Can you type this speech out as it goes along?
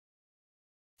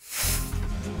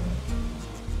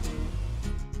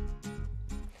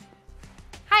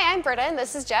Hi, I'm Britta and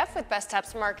this is Jeff with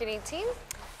Bestop's marketing team.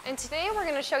 And today we're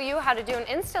going to show you how to do an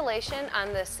installation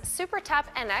on this Supertop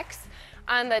NX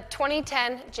on the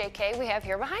 2010 JK we have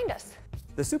here behind us.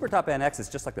 The Supertop NX is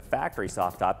just like the factory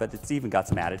soft top, but it's even got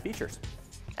some added features.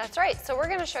 That's right, so we're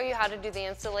going to show you how to do the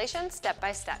installation step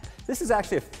by step. This is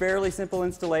actually a fairly simple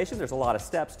installation. There's a lot of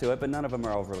steps to it, but none of them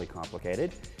are overly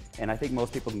complicated. And I think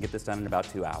most people can get this done in about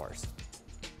 2 hours.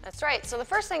 That's right, so the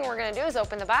first thing we're going to do is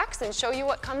open the box and show you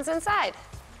what comes inside.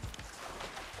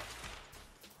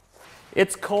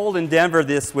 It's cold in Denver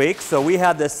this week, so we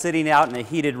have this sitting out in a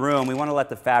heated room. We want to let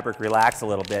the fabric relax a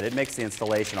little bit. It makes the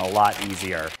installation a lot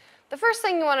easier. The first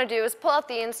thing you want to do is pull out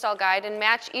the install guide and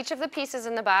match each of the pieces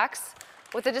in the box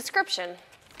with a description.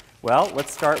 Well,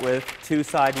 let's start with 2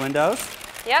 side windows.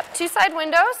 Yep, 2 side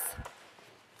windows,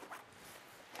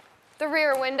 the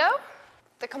rear window,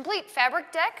 the complete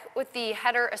fabric deck with the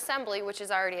header assembly, which is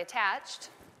already attached.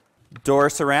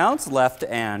 Door surrounds, left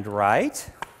and right.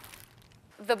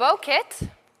 The bow kit.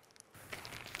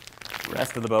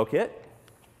 Rest of the bow kit.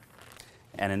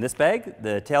 And in this bag,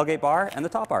 the tailgate bar and the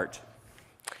top arch.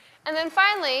 And then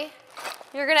finally,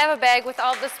 you're going to have a bag with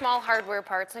all the small hardware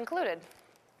parts included.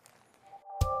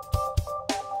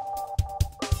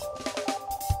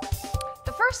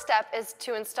 The first step is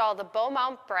to install the bow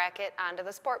mount bracket onto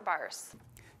the sport bars.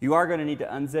 You are going to need to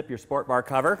unzip your sport bar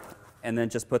cover and then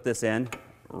just put this in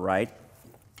right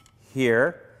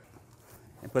here.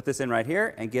 And put this in right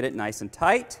here and get it nice and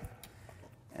tight.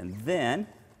 And then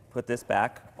put this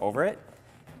back over it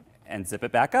and zip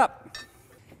it back up.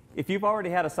 If you've already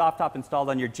had a soft top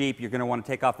installed on your Jeep, you're going to want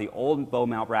to take off the old bow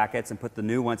mount brackets and put the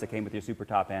new ones that came with your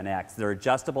Supertop NX. They're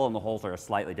adjustable and the holes are a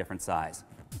slightly different size.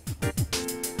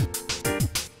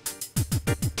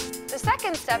 The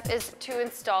second step is to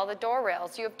install the door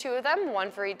rails. You have 2 of them,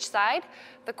 1 for each side.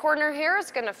 The corner here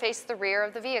is going to face the rear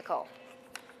of the vehicle.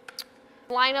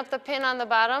 Line up the pin on the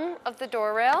bottom of the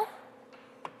door rail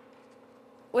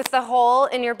with the hole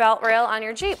in your belt rail on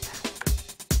your Jeep.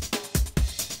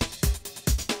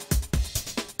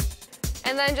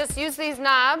 And then just use these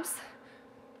knobs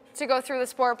to go through the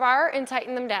sport bar and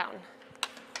tighten them down.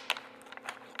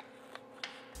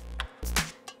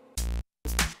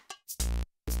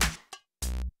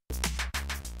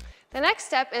 The next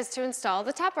step is to install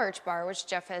the top arch bar, which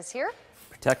Jeff has here.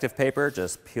 Protective paper,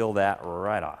 just peel that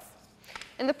right off.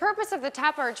 And the purpose of the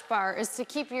top arch bar is to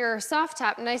keep your soft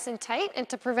top nice and tight and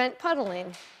to prevent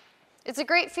puddling. It's a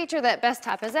great feature that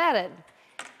Bestop has added.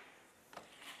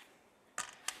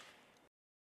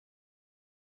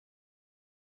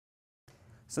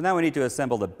 So now we need to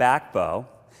assemble the back bow,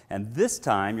 and this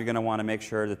time you're going to want to make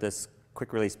sure that this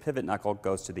quick release pivot knuckle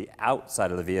goes to the outside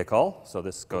of the vehicle. So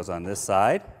this goes on this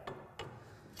side,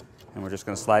 and we're just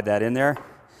going to slide that in there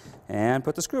and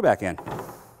put the screw back in.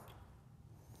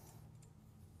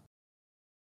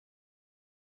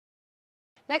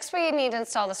 Next, we need to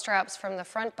install the straps from the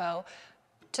front bow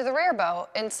to the rear bow,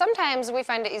 and sometimes we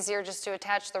find it easier just to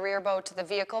attach the rear bow to the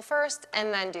vehicle first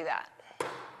and then do that.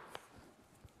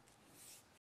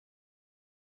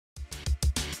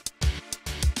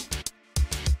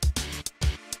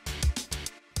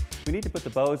 We need to put the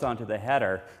bows onto the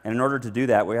header, and in order to do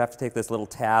that, we have to take this little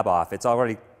tab off. It's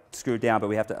already screwed down, but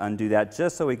we have to undo that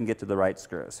just so we can get to the right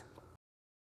screws.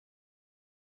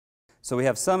 So we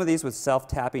have some of these with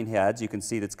self-tapping heads. You can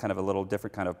see that's kind of a little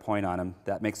different kind of point on them.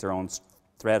 That makes their own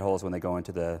thread holes when they go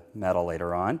into the metal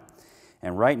later on.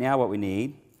 And right now what we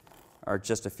need are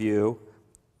just a few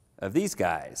of these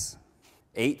guys.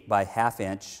 8 by 1/2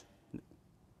 inch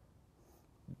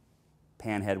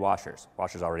pan head washers.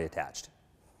 Washers already attached.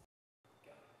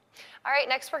 All right,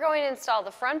 next we're going to install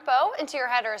the front bow into your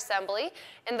header assembly.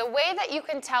 And the way that you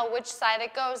can tell which side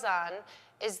it goes on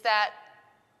is that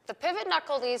the pivot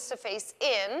knuckle needs to face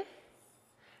in,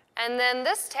 and then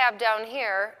this tab down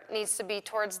here needs to be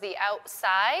towards the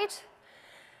outside.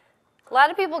 A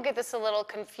lot of people get this a little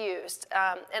confused.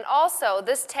 And also,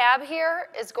 this tab here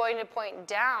is going to point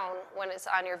down when it's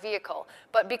on your vehicle.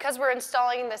 But because we're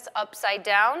installing this upside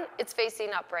down, it's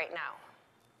facing up right now.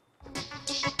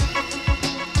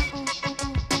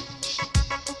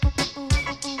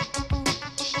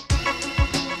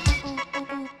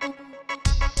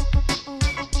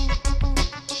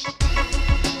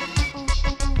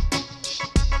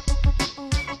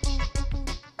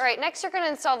 All right, next you're going to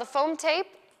install the foam tape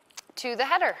to the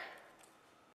header.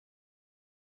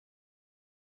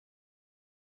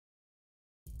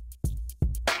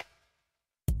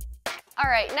 All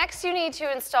right, next you need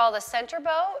to install the center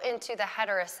bow into the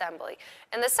header assembly.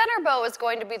 And the center bow is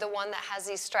going to be the one that has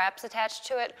these straps attached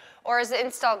to it, or as the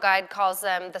install guide calls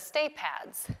them, the stay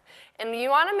pads. And you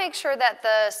want to make sure that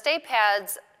the stay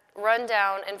pads run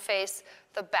down and face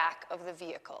the back of the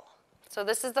vehicle. So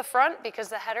this is the front because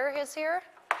the header is here,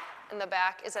 and the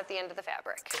back is at the end of the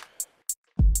fabric.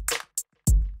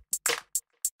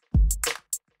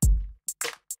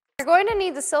 You're going to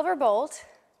need the silver bolt,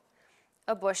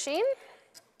 a bushing,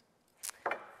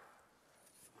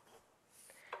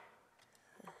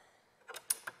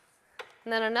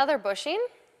 and then another bushing,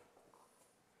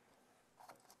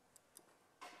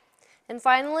 and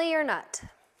finally your nut.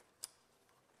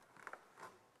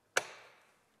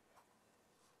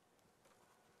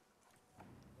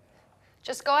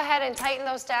 Just go ahead and tighten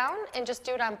those down and just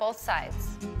do it on both sides.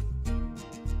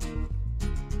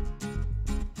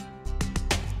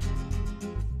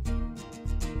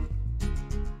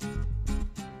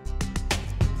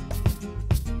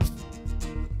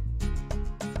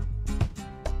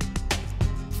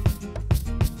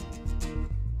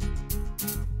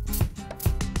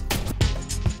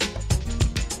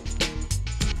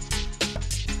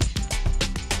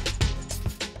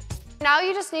 Now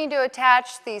you just need to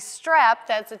attach the strap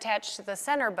that's attached to the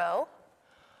center bow.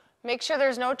 Make sure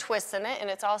there's no twists in it and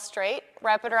it's all straight.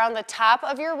 Wrap it around the top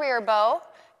of your rear bow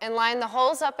and line the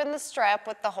holes up in the strap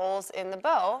with the holes in the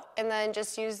bow, and then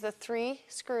just use the 3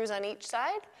 screws on each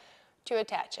side to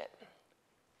attach it.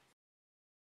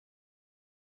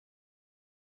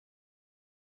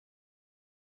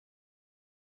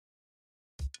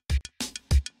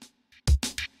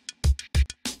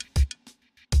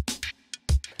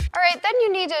 All right, then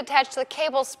you need to attach the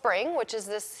cable spring, which is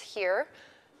this here,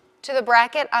 to the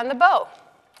bracket on the bow.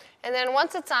 And then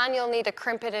once it's on, you'll need to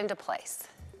crimp it into place.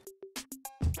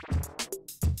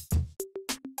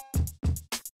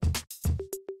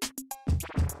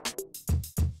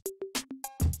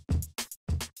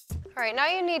 All right, now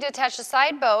you need to attach the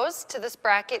side bows to this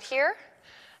bracket here,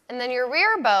 and then your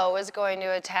rear bow is going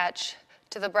to attach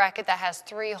to the bracket that has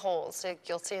 3 holes, like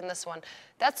you'll see in this one.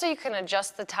 That's so you can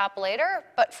adjust the top later,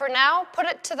 but for now, put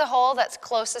it to the hole that's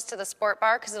closest to the sport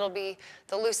bar because it'll be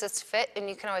the loosest fit, and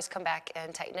you can always come back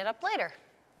and tighten it up later.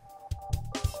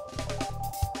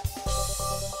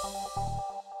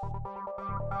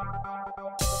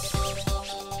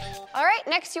 All right,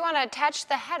 next you want to attach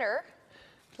the header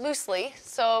loosely,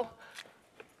 so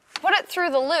put it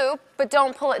through the loop, but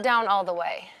don't pull it down all the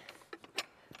way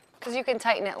because you can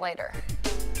tighten it later.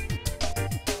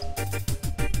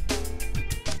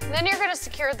 And then you're going to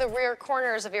secure the rear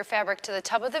corners of your fabric to the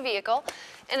tub of the vehicle,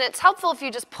 and it's helpful if you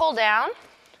just pull down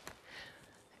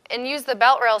and use the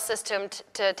belt rail system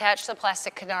to attach the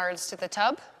plastic canards to the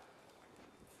tub.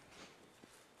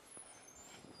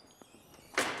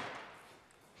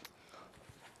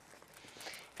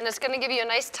 And it's going to give you a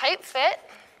nice tight fit.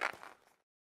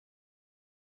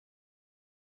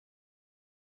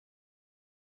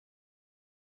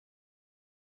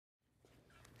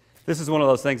 This is one of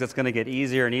those things that's going to get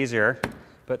easier and easier,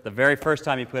 but the very first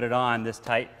time you put it on, this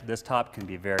top can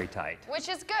be very tight. Which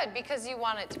is good because you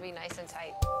want it to be nice and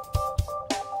tight.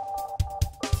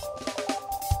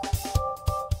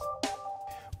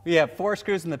 We have 4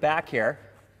 screws in the back here.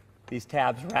 These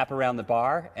tabs wrap around the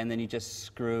bar, and then you just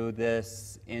screw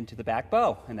this into the back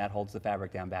bow, and that holds the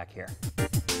fabric down back here.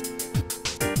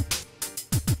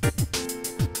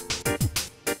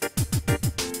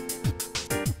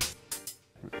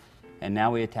 And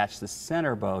now we attach the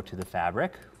center bow to the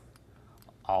fabric,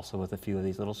 also with a few of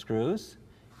these little screws,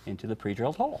 into the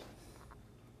pre-drilled hole.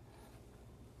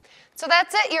 So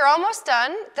that's it, you're almost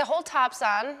done. The whole top's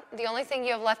on. The only thing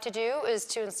you have left to do is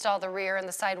to install the rear and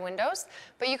the side windows,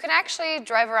 but you can actually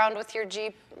drive around with your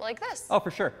Jeep like this. Oh,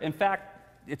 for sure. In fact,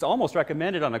 it's almost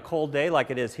recommended on a cold day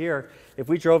like it is here. If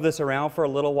we drove this around for a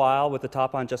little while with the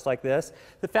top on just like this,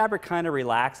 the fabric kind of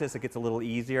relaxes, it gets a little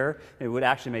easier. It would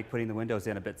actually make putting the windows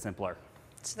in a bit simpler.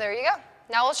 So there you go.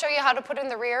 Now we'll show you how to put in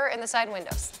the rear and the side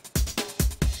windows.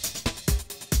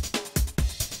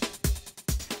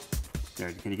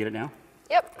 There, can you get it now?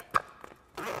 Yep.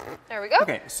 There we go.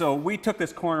 Okay, so we took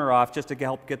this corner off just to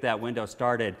help get that window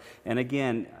started. And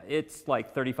again, it's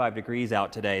like 35 degrees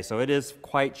out today, so it is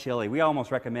quite chilly. We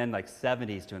almost recommend like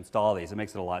 70s to install these. It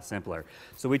makes it a lot simpler.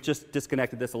 So we just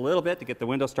disconnected this a little bit to get the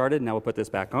window started. Now we'll put this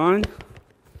back on.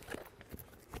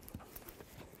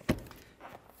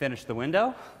 Finish the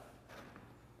window.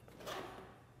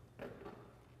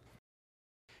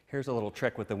 Here's a little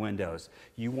trick with the windows.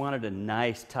 You wanted a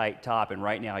nice tight top, and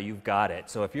right now you've got it.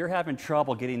 So if you're having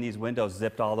trouble getting these windows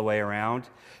zipped all the way around,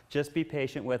 just be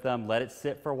patient with them, let it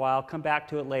sit for a while, come back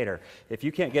to it later. If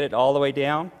you can't get it all the way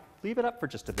down, leave it up for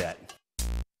just a bit.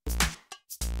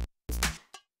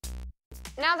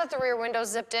 Now that the rear window's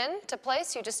zipped in to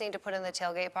place, you just need to put in the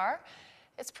tailgate bar.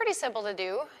 It's pretty simple to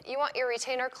do. You want your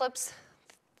retainer clips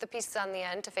the pieces on the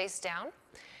end to face down.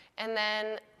 And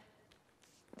then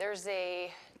there's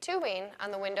a tubing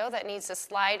on the window that needs to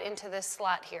slide into this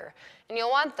slot here. And you'll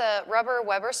want the rubber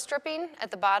Weber stripping at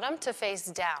the bottom to face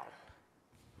down.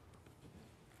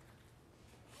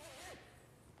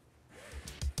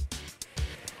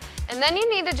 And then you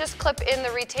need to just clip in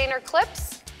the retainer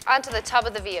clips onto the tub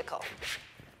of the vehicle.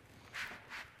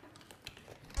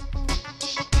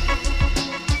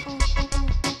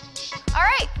 All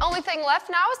right, only thing left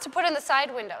now is to put in the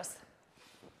side windows.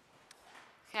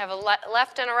 You have a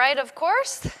left and a right, of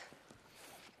course.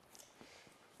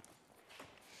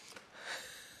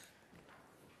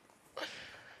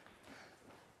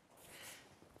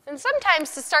 And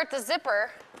sometimes to start the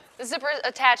zipper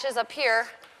attaches up here.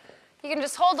 You can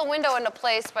just hold the window into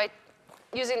place by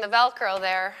using the Velcro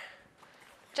there,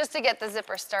 just to get the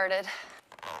zipper started.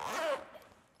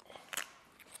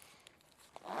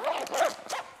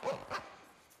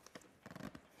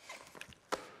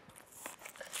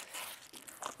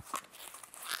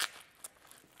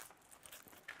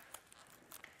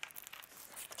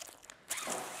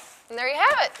 And there you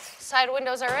have it. Side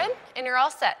windows are in, and you're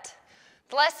all set.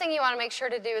 The last thing you want to make sure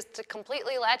to do is to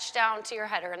completely latch down to your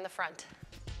header in the front.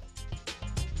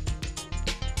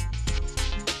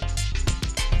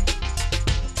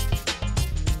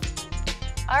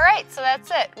 All right, so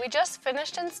that's it. We just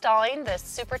finished installing this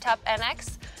Supertop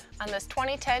NX on this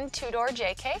 2010 two-door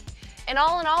JK. And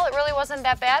all in all, it really wasn't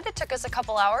that bad. It took us a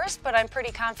couple hours, but I'm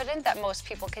pretty confident that most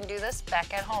people can do this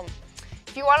back at home.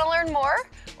 If you want to learn more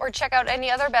or check out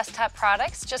any other Bestop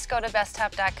products, just go to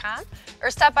bestop.com or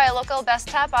stop by a local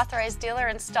Bestop authorized dealer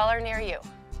installer near you.